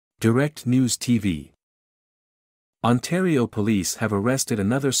Direct News TV. Ontario police have arrested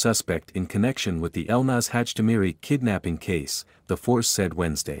another suspect in connection with the Elnaz Hajtamiri kidnapping case, the force said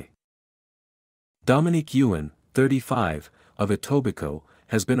Wednesday. Dominique Ewan, 35, of Etobicoke,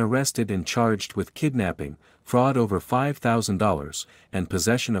 has been arrested and charged with kidnapping, fraud over $5,000, and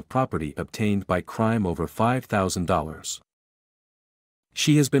possession of property obtained by crime over $5,000.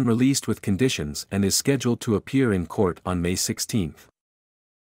 She has been released with conditions and is scheduled to appear in court on May 16.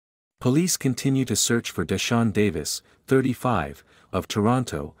 Police continue to search for Deshaun Davis, 35, of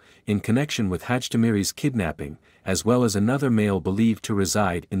Toronto, in connection with Hajtamiri's kidnapping, as well as another male believed to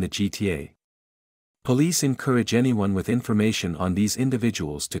reside in the GTA. Police encourage anyone with information on these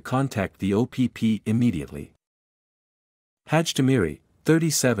individuals to contact the OPP immediately. Hajtamiri,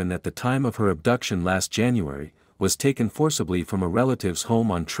 37 at the time of her abduction last January, was taken forcibly from a relative's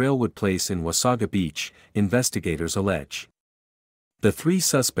home on Trailwood Place in Wasaga Beach, investigators allege. The three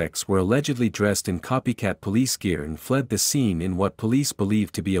suspects were allegedly dressed in copycat police gear and fled the scene in what police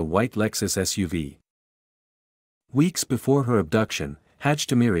believe to be a white Lexus SUV. Weeks before her abduction,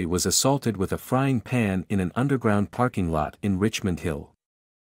 Hajtamiri was assaulted with a frying pan in an underground parking lot in Richmond Hill.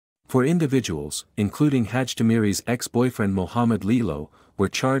 Four individuals, including Hajtamiri's ex-boyfriend Mohammed Lilo, were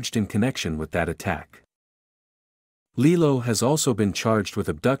charged in connection with that attack. Lilo has also been charged with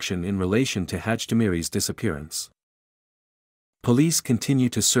abduction in relation to Hajtamiri's disappearance. Police continue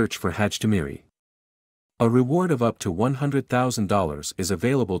to search for Hajtamiri. A reward of up to $100,000 is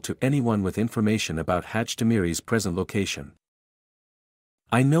available to anyone with information about Hajtamiri's present location.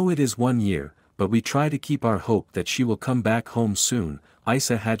 I know it is 1 year, but we try to keep our hope that she will come back home soon,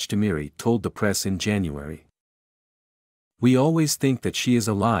 Isa Hajtamiri told the press in January. We always think that she is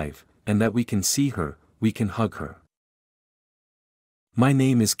alive, and that we can see her, we can hug her. My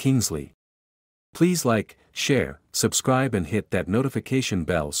name is Kingsley. Please like, share, subscribe and hit that notification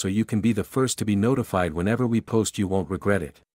bell so you can be the first to be notified whenever we post. You won't regret it.